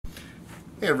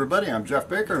Hey everybody, I'm Jeff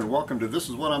Baker and welcome to This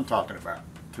Is What I'm Talking About.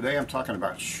 Today I'm talking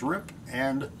about shrimp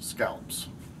and scallops.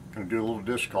 I'm going to do a little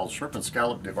dish called Shrimp and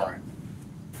Scallop Divine.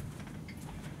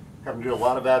 Having to do a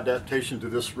lot of adaptation to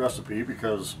this recipe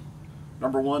because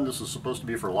number one, this is supposed to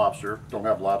be for lobster. Don't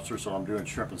have lobster, so I'm doing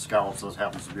shrimp and scallops. This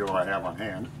happens to be what I have on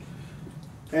hand.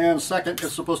 And second,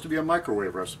 it's supposed to be a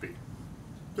microwave recipe.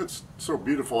 It's so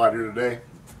beautiful out here today.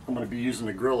 I'm going to be using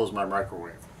the grill as my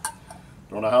microwave.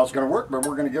 Don't know how it's going to work, but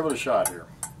we're going to give it a shot here.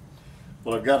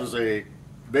 What I've got is a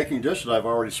baking dish that I've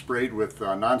already sprayed with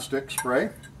non-stick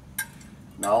spray.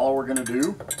 Now all we're going to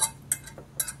do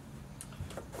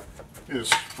is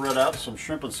spread out some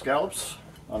shrimp and scallops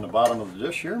on the bottom of the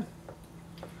dish here.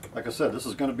 Like I said, this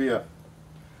is going to be a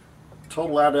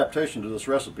total adaptation to this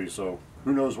recipe, so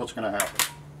who knows what's going to happen.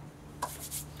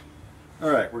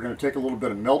 Alright, we're going to take a little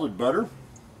bit of melted butter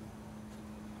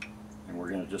and we're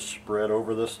going to just spread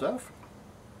over this stuff.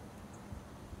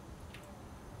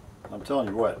 I'm telling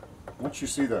you what, once you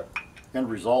see the end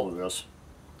result of this,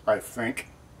 I think,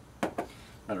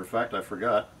 matter of fact I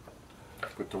forgot,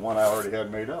 put the one I already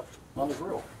had made up on the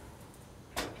grill.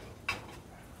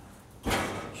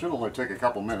 Should only take a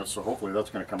couple minutes, so hopefully that's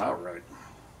going to come out right.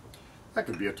 That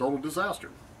could be a total disaster.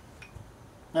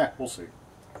 We'll see.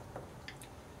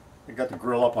 I got the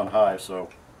grill up on high, so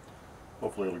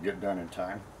hopefully it'll get done in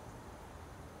time.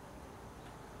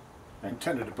 I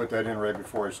intended to put that in right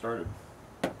before I started.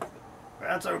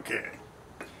 That's okay.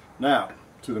 Now,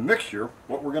 to the mixture,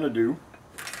 what we're going to do,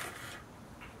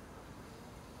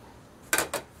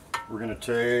 we're going to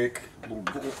take a little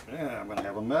bowl. Yeah, I'm going to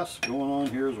have a mess going on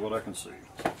here is what I can see.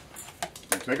 I'm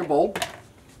going to take a bowl,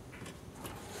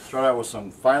 start out with some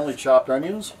finely chopped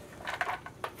onions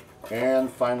and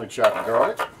finely chopped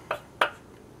garlic.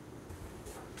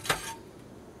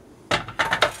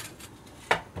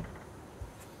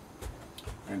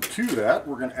 And to that,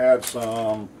 we're going to add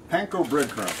some panko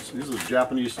breadcrumbs. These are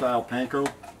Japanese style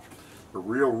panko. They're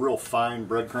real fine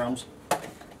breadcrumbs.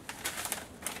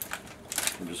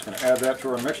 We're just going to add that to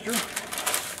our mixture.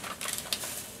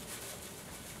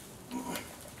 You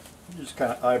just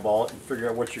kind of eyeball it and figure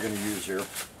out what you're going to use here. You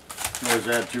can always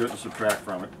add to it and subtract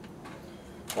from it.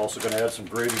 Also going to add some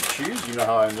grated cheese. You know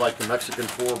how I like the Mexican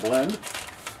 4 blend.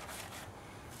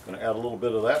 Going to add a little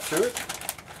bit of that to it.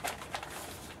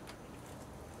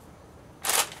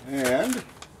 And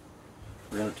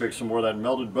we're going to take some more of that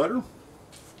melted butter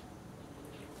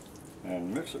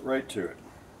and mix it right to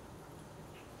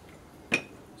it.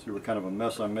 See what kind of a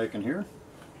mess I'm making here.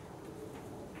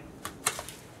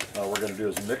 All we're going to do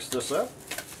is mix this up.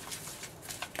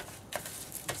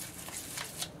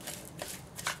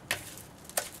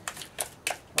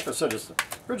 Like I said, the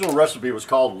original recipe was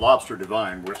called Lobster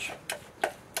Divine, which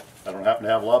I don't happen to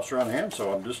have lobster on hand,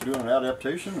 so I'm just doing an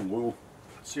adaptation and we'll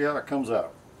see how it comes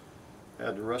out.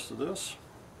 Add the rest of this.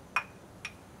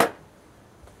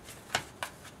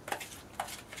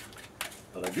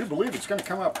 But I do believe it's going to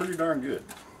come out pretty darn good.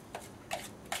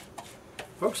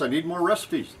 Folks, I need more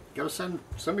recipes. Gotta send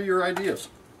me your ideas.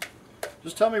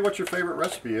 Just tell me what your favorite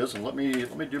recipe is and let me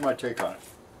do my take on it.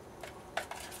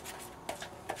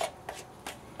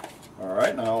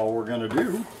 Alright, now all we're going to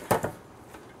do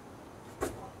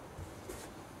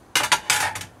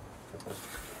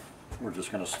we're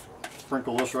just going to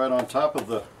sprinkle this right on top of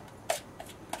the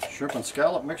shrimp and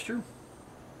scallop mixture.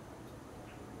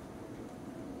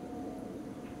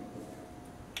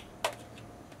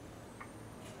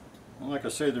 And like I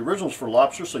say, the original's for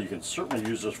lobster, so you can certainly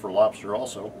use this for lobster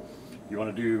also. You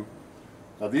want to do,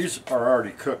 now these are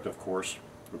already cooked of course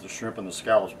with the shrimp and the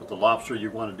scallops, but the lobster you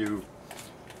want to do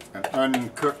an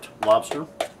uncooked lobster.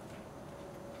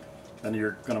 Then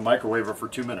you're going to microwave it for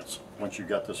 2 minutes once you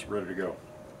got this ready to go.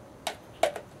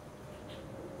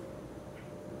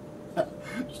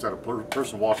 Just had a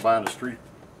person walk by on the street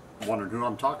wondering who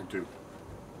I'm talking to.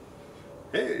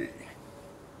 Hey!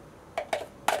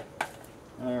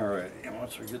 Alrighty, and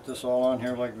once we get this all on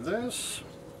here like this,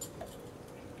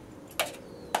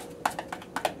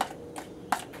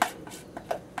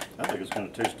 I think it's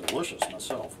going to taste delicious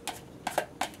myself.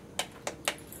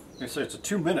 Like I say, it's a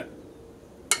 2-minute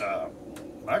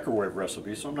microwave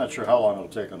recipe, so I'm not sure how long it'll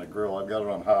take on the grill. I've got it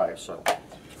on high, so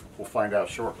we'll find out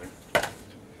shortly.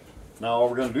 Now all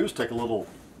we're going to do is take a little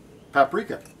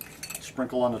paprika,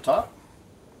 sprinkle on the top.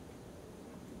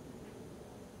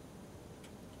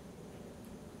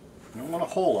 You don't want a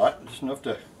whole lot, just enough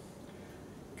to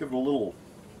give it a little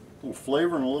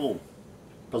flavor and a little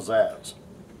pizzazz.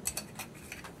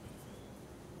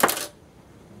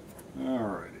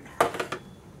 Alrighty.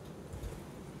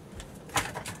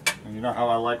 And you know how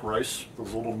I like rice,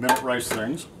 those little minute rice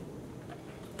things.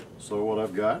 So what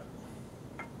I've got,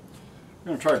 I'm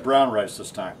going to try brown rice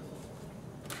this time.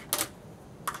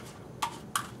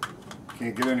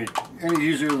 Can't get any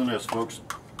easier than this, folks.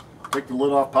 Take the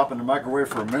lid off, pop in the microwave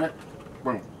for a minute,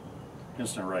 boom,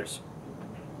 instant rice.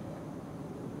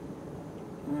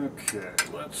 Okay,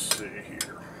 let's see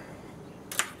here.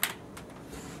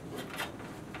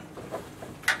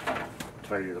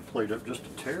 Tidy the plate up just a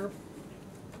tear.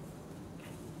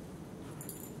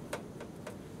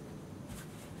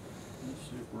 Let's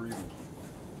see if we're even.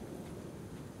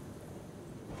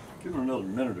 Give it another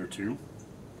minute or two.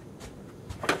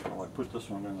 While I put this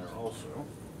one in there also.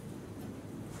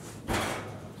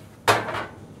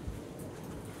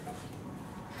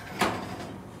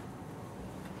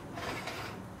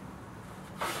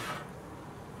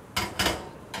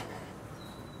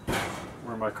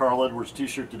 Wearing my Carl Edwards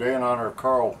t-shirt today in honor of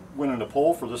Carl winning the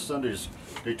pole for this Sunday's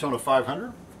Daytona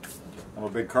 500. I'm a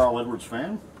big Carl Edwards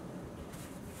fan.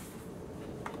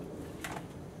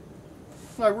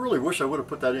 I really wish I would have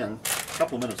put that in a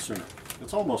couple minutes sooner.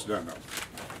 It's almost done though.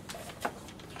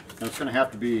 And it's going to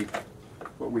have to be,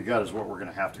 what we got is what we're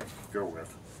going to have to go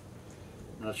with.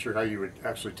 I'm not sure how you would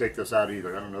actually take this out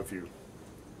either. I don't know if you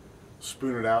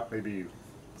spoon it out, maybe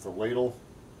with a ladle.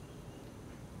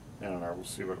 I don't know, we'll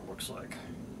see what it looks like.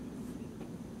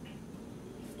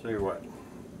 Tell you what,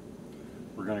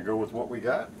 we're going to go with what we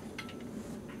got.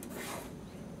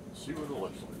 See what it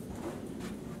looks like.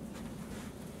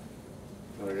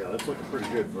 Oh yeah, that's looking pretty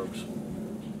good, folks.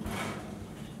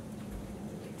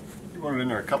 You want it in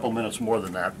there a couple minutes more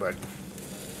than that, but you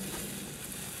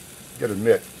gotta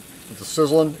admit, with the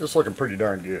sizzling, it's looking pretty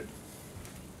darn good.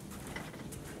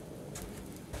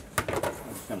 I'm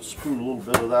just gonna spoon a little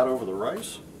bit of that over the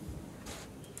rice.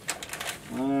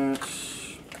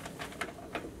 Let's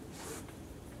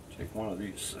take one of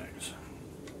these things.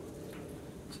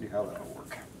 See how that'll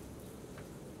work.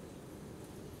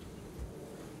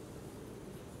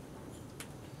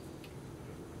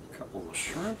 Couple of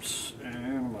shrimps, and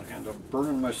I'm going to end up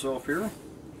burning myself here.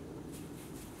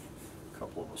 A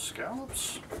couple of the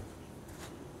scallops.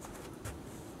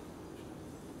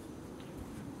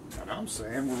 And I'm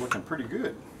saying we're looking pretty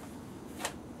good.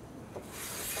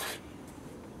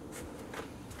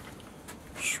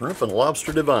 Shrimp and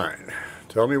lobster divine.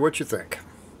 Tell me what you think.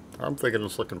 I'm thinking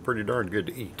it's looking pretty darn good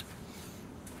to eat.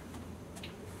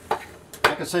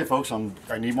 Like I say, folks,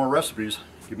 I need more recipes.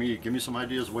 Give me some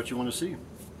ideas of what you want to see.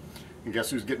 And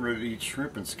guess who's getting ready to eat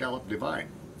shrimp and scallop divine?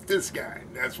 This guy.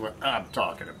 That's what I'm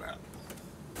talking about.